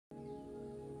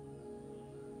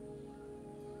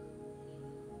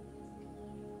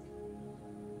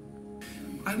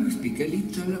I will speak a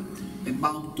little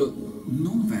about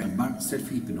non-verbal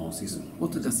self-hypnosis.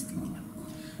 What does it mean?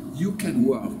 You can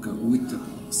work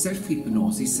with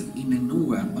self-hypnosis in a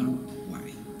non-verbal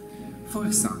way. For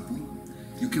example,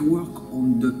 you can work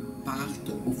on the part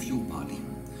of your body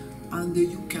and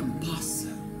you can pass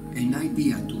an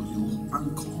idea to your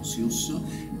unconscious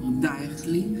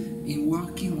directly in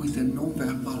working with a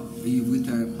non-verbal, with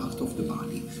a part of the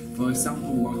body. For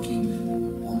example,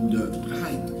 working on the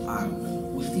right arm.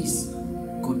 What is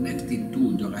connected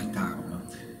to the right arm?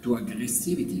 To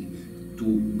aggressivity,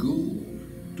 to go,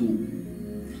 to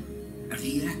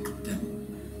react.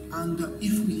 And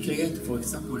if we create, for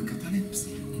example, a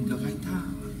catalepsy in the right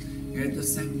arm, at the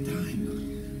same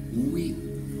time we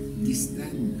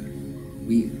distend,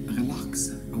 we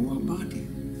relax our body,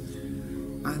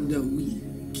 and we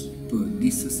keep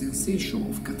this sensation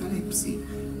of catalepsy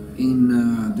in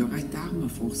the right arm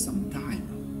for some time.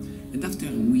 And after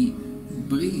we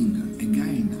bring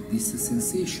again this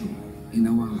sensation in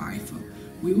our life,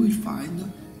 we will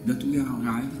find that we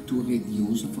arrive to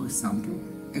reduce, for example,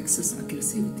 excess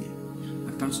aggressivity.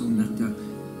 A person that,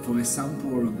 for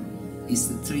example,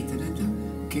 is treated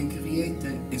can create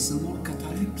a small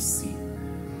catalepsy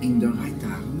in the right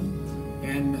arm,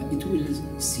 and it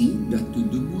will see that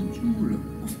the module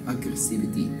of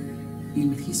aggressivity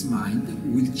in his mind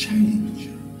will change,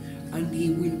 and he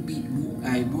will be more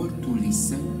able to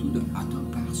listen to the other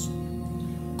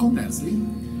person. Conversely,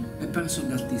 a person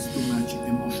that is too much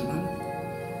emotional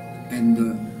and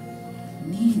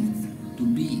needs to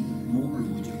be more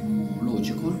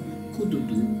logical could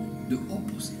do the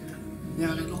opposite. There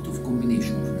are a lot of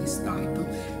combinations of this type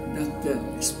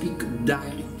that speak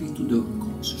directly to the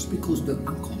unconscious, because the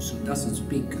unconscious doesn't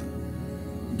speak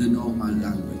the normal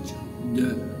language.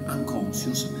 The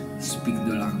unconscious speaks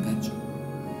the language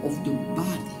of the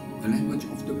body, the language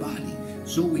of the body.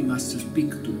 So we must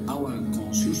speak to our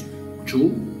unconscious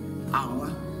through our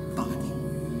body.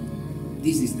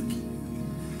 This is the key.